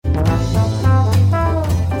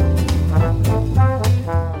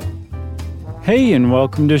Hey, and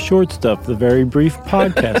welcome to Short Stuff, the very brief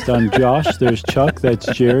podcast. I'm Josh, there's Chuck, that's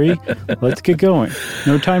Jerry. Let's get going.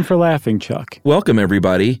 No time for laughing, Chuck. Welcome,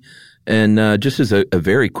 everybody. And just as a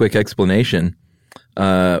very quick explanation,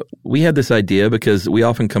 we had this idea because we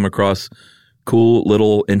often come across cool,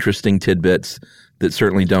 little, interesting tidbits that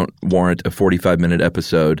certainly don't warrant a 45-minute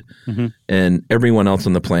episode. Mm-hmm. And everyone else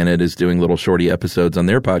on the planet is doing little shorty episodes on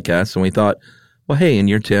their podcasts. And we thought, well, hey, in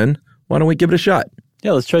year 10, why don't we give it a shot?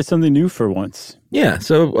 Yeah, let's try something new for once. Yeah,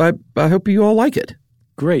 so I hope you all like it.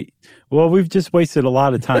 Great. Well, we've just wasted a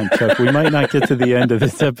lot of time, Chuck. We might not get to the end of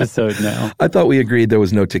this episode now. I thought we agreed there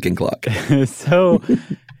was no ticking clock. So,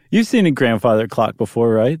 you've seen a grandfather clock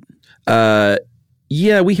before, right?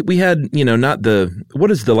 Yeah, we had, not what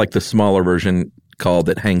is the smaller version called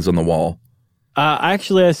that hangs on the wall?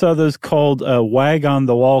 Actually, I saw those called wag on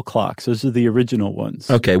the wall clocks. Those are the original ones.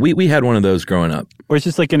 Okay, we had one of those growing up. Where it's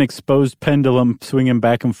just like an exposed pendulum swinging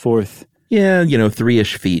back and forth. Yeah,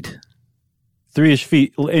 3-ish feet. 3-ish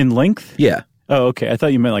feet in length? Yeah. Oh, okay. I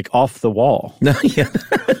thought you meant like off the wall. No, yeah.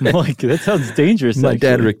 Like, that sounds dangerous. My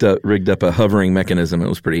dad rigged up a hovering mechanism. It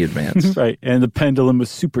was pretty advanced. Right. And the pendulum was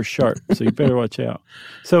super sharp, so you better watch out.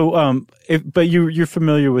 So, but you're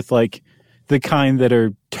familiar with like the kind that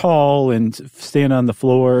are tall and stand on the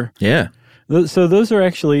floor. Yeah. So those are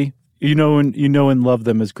actually, you know and love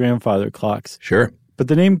them as grandfather clocks. Sure. But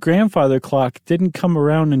the name grandfather clock didn't come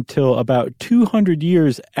around until about 200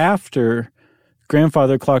 years after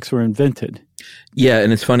grandfather clocks were invented. Yeah,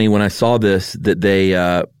 and it's funny, when I saw this, that they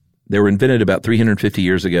were invented about 350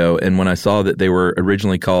 years ago, and when I saw that they were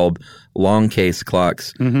originally called long case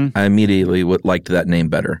clocks, I immediately liked that name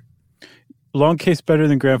better. Long case better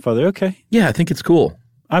than grandfather. Okay. Yeah, I think it's cool.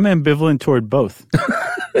 I'm ambivalent toward both.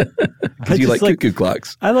 Because you like cuckoo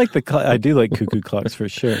clocks. I do like cuckoo clocks for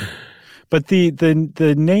sure. But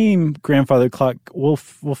the name grandfather clock, we'll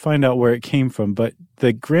find out where it came from. But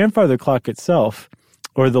the grandfather clock itself,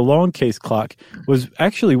 or the long case clock, was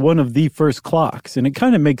actually one of the first clocks. And it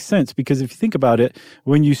kind of makes sense because if you think about it,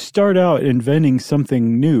 when you start out inventing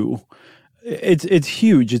something new, it's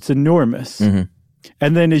huge. It's enormous. Mm-hmm.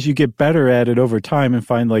 And then as you get better at it over time and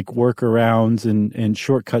find like workarounds and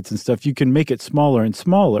shortcuts and stuff, you can make it smaller and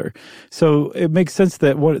smaller. So it makes sense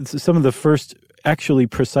that some of the first actually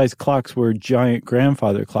precise clocks were giant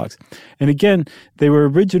grandfather clocks. And again, they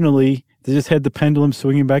just had the pendulum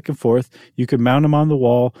swinging back and forth. You could mount them on the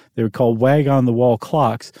wall. They were called wag on the wall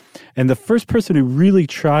clocks. And the first person who really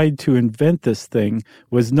tried to invent this thing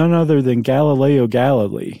was none other than Galileo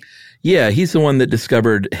Galilei. Yeah, he's the one that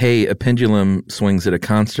discovered, hey, a pendulum swings at a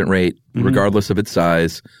constant rate regardless of its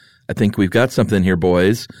size. I think we've got something here,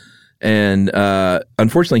 boys. And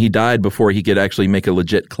unfortunately, he died before he could actually make a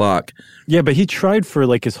legit clock. Yeah, but he tried for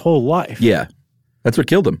like his whole life. Yeah, that's what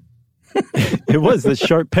killed him. It was the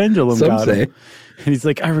sharp pendulum got him. And he's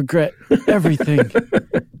like, I regret everything.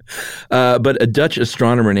 But a Dutch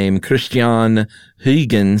astronomer named Christian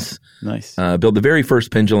Huygens built the very first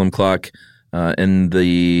pendulum clock in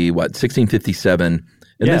the 1657,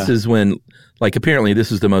 and this is when, apparently,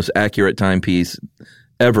 this is the most accurate timepiece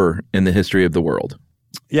ever in the history of the world.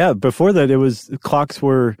 Yeah, before that, clocks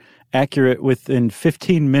were accurate within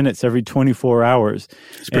 15 minutes every 24 hours.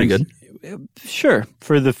 It's pretty good. Sure,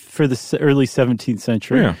 for the early 17th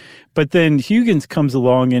century. Yeah. But then Huygens comes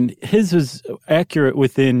along, and his was accurate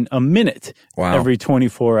within a minute every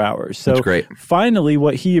 24 hours. So that's great. Finally,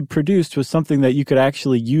 what he had produced was something that you could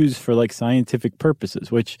actually use for like scientific purposes,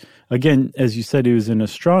 which, again, as you said, he was an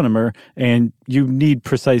astronomer, and you need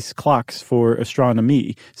precise clocks for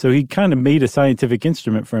astronomy. So he kind of made a scientific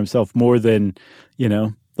instrument for himself more than,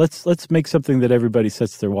 Let's make something that everybody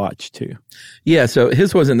sets their watch to. Yeah, so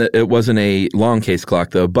his wasn't a long case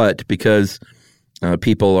clock though, but because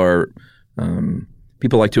people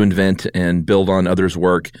like to invent and build on others'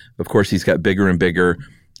 work. Of course, he's got bigger and bigger,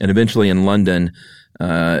 and eventually in London,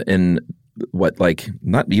 not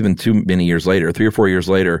even too many years later, 3 or 4 years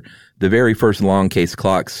later, the very first long case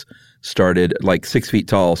clocks started, 6 feet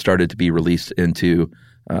tall, started to be released into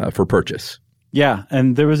for purchase. Yeah,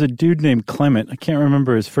 and there was a dude named Clement. I can't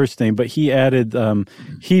remember his first name, but he added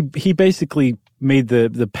he basically made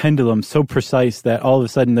the pendulum so precise that all of a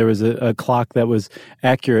sudden there was a clock that was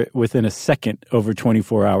accurate within a second over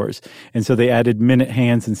 24 hours. And so they added minute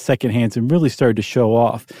hands and second hands and really started to show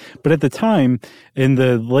off. But at the time, in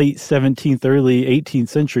the late 17th, early 18th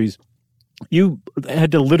centuries, you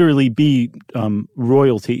had to literally be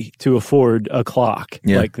royalty to afford a clock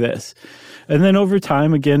like this. And then over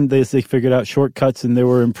time, again, as they figured out shortcuts and there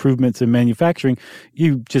were improvements in manufacturing,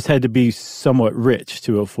 you just had to be somewhat rich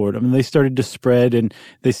to afford them. And they started to spread, and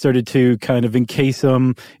they started to kind of encase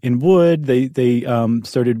them in wood. They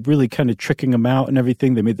started really kind of tricking them out and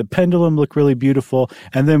everything. They made the pendulum look really beautiful.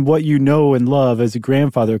 And then what you know and love as a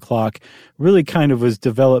grandfather clock really kind of was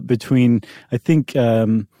developed between, I think,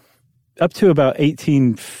 up to about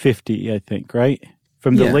 1850, I think, right?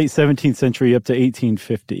 From the late 17th century up to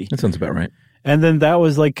 1850. That sounds about right. And then that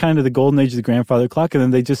was like kind of the golden age of the grandfather clock. And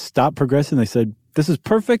then they just stopped progressing. They said, this is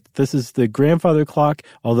perfect. This is the grandfather clock,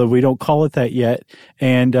 although we don't call it that yet.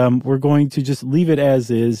 And we're going to just leave it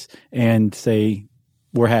as is and say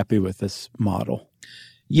we're happy with this model.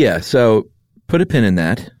 Yeah, so put a pin in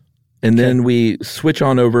that. And then we switch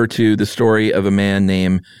on over to the story of a man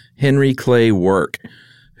named Henry Clay Work,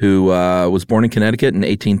 who was born in Connecticut in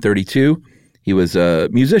 1832. He was a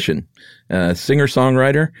musician,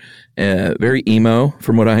 singer-songwriter, very emo,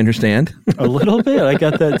 from what I understand. A little bit. I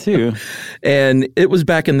got that, too. And it was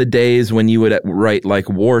back in the days when you would write, like,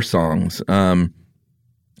 war songs. That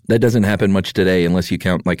doesn't happen much today unless you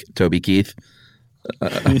count, like, Toby Keith.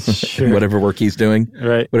 Sure. Whatever work he's doing.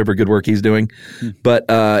 Right. Whatever good work he's doing.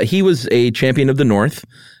 But he was a champion of the North.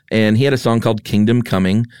 And he had a song called Kingdom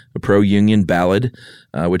Coming, a pro-union ballad,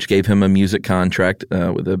 which gave him a music contract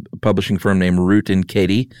with a publishing firm named Root and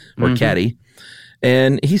Caddy, or Caddy.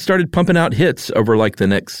 And he started pumping out hits over like the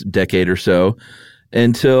next decade or so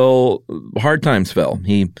until hard times fell.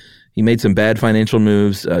 He made some bad financial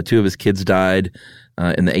moves. Two of his kids died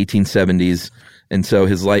in the 1870s. And so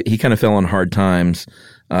his life, he kind of fell on hard times.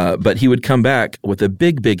 But he would come back with a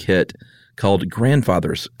big, big hit called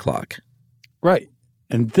Grandfather's Clock. Right.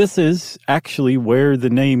 And this is actually where the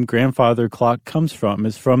name Grandfather Clock comes from,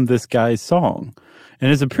 is from this guy's song.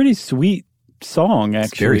 And it's a pretty sweet song, actually.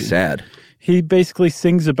 It's very sad. He basically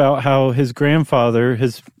sings about how his grandfather,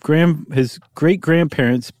 his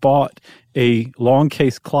great-grandparents bought a long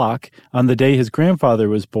case clock on the day his grandfather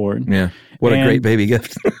was born. Yeah. What a great baby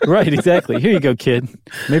gift. Right, exactly. Here you go, kid.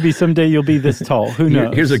 Maybe someday you'll be this tall. Who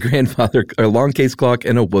knows? Here's a long case clock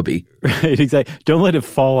and a whoopee. Right, exactly. Don't let it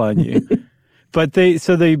fall on you. But they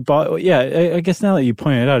bought, I guess now that you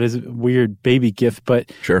point it out, it's a weird baby gift, but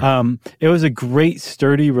sure. It was a great,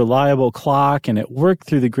 sturdy, reliable clock, and it worked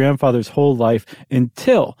through the grandfather's whole life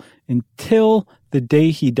until the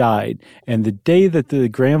day he died. And the day that the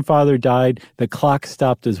grandfather died, the clock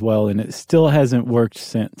stopped as well, and it still hasn't worked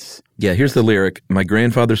since. Yeah, here's the lyric. My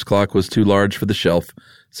grandfather's clock was too large for the shelf,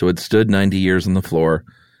 so it stood 90 years on the floor.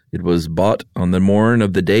 It was bought on the morn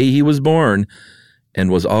of the day he was born, and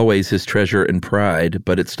was always his treasure and pride,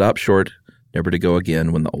 but it stopped short, never to go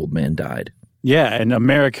again when the old man died. Yeah, and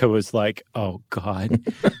America was like, oh, God,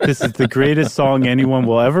 this is the greatest song anyone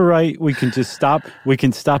will ever write. We can just stop. We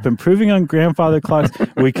can stop improving on grandfather clocks.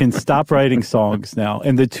 We can stop writing songs now.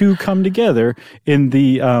 And the two come together in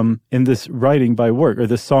this writing by Work, or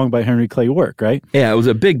this song by Henry Clay Work, right? Yeah, it was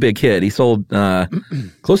a big, big hit. He sold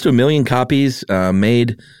close to 1 million copies,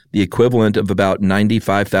 made the equivalent of about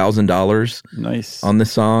 $95,000 nice on the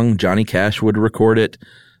song. Johnny Cash would record it.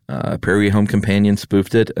 Prairie Home Companion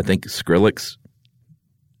spoofed it. I think Skrillex.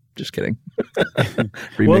 Just kidding.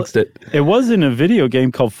 Remixed it. It was in a video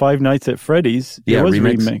game called Five Nights at Freddy's. Yeah, it was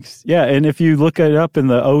remixed. Yeah, and if you look it up in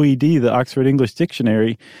the OED, the Oxford English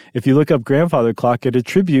Dictionary, if you look up grandfather clock, it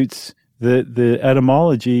attributes the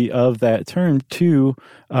etymology of that term to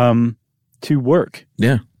Work.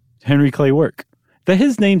 Yeah. Henry Clay Work. That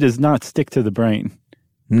his name does not stick to the brain.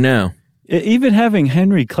 No. Even having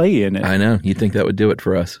Henry Clay in it. I know. You'd think that would do it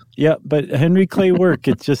for us. Yeah, but Henry Clay Work,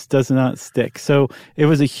 it just does not stick. So it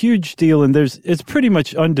was a huge deal, and it's pretty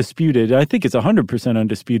much undisputed. I think it's 100%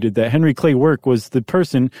 undisputed that Henry Clay Work was the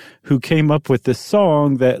person who came up with this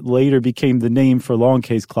song that later became the name for long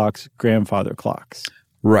case clocks, grandfather clocks.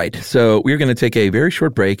 Right. So we're going to take a very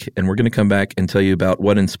short break, and we're going to come back and tell you about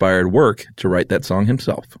what inspired Work to write that song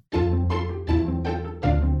himself.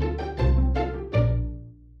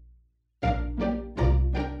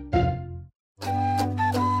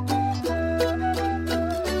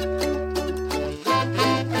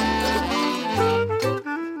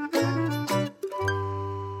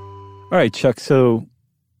 All right, Chuck, so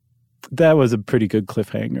that was a pretty good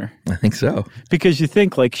cliffhanger. I think so. Because you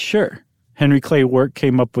think, like, sure, Henry Clay Work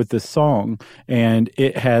came up with this song, and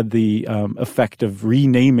it had the effect of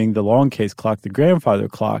renaming the long case clock the grandfather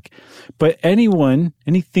clock. But any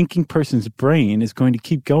thinking person's brain is going to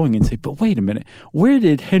keep going and say, but wait a minute, where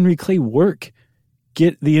did Henry Clay Work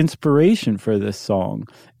get the inspiration for this song?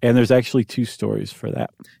 And there's actually 2 stories for that.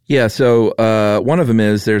 Yeah, so one of them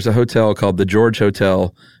is there's a hotel called the George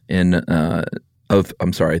Hotel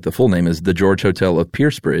the full name is the George Hotel of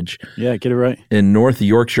Piercebridge. Yeah, get it right. In North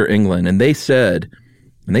Yorkshire, England. And they said,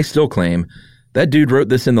 and they still claim, that dude wrote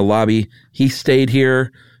this in the lobby. He stayed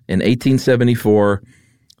here in 1874,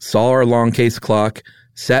 saw our long case clock,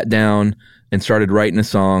 sat down, and started writing a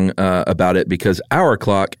song about it because our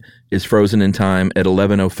clock is frozen in time at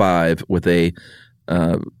 11:05 with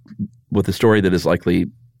a story that is likely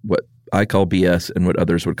what I call BS and what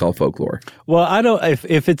others would call folklore. Well, I don't.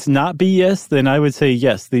 If it's not BS, then I would say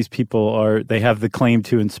yes. These people they have the claim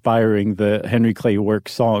to inspiring the Henry Clay Work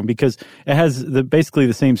song because it has basically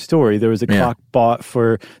the same story. There was a clock bought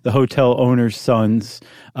for the hotel owner's sons,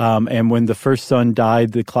 and when the first son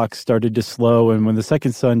died, the clock started to slow, and when the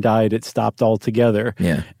second son died, it stopped altogether.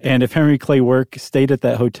 Yeah. And if Henry Clay Work stayed at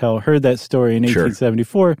that hotel, heard that story in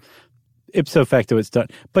 1874, ipso facto, it's done.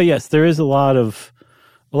 But yes, there is a lot of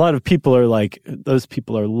people are like, those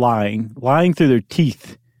people are lying through their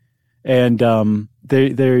teeth. And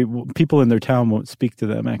they people in their town won't speak to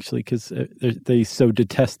them, actually, because they so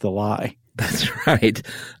detest the lie. That's right.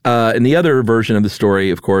 And the other version of the story,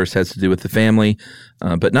 of course, has to do with the family,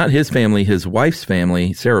 but not his family, his wife's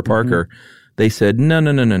family, Sarah Parker. Mm-hmm. They said,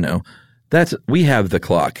 no. We have the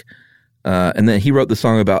clock. And then he wrote the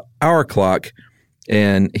song about our clock.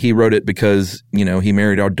 And he wrote it because, he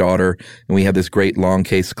married our daughter, and we have this great long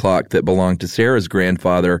case clock that belonged to Sarah's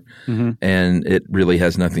grandfather, mm-hmm. and it really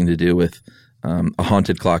has nothing to do with a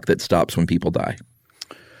haunted clock that stops when people die.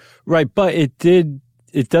 Right, but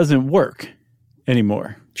it doesn't work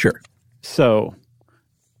anymore. Sure. So,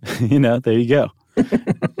 there you go.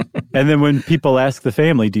 And then when people ask the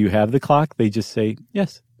family, do you have the clock? They just say,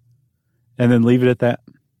 yes. And then leave it at that.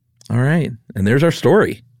 All right. And there's our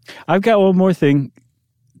story. I've got one more thing.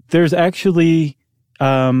 There's actually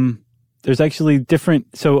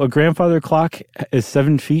different. So a grandfather clock is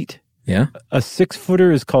 7 feet. Yeah. A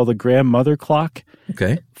 6-footer is called a grandmother clock.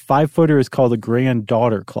 Okay. 5-footer is called a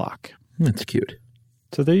granddaughter clock. That's cute.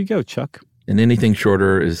 So there you go, Chuck. And anything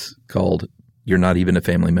shorter is called you're not even a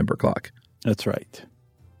family member clock. That's right.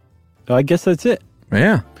 So I guess that's it.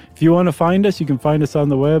 Yeah. If you want to find us, you can find us on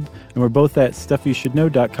the web, and we're both at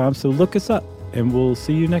stuffyoushouldknow.com. So look us up. And we'll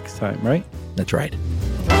see you next time, right? That's right.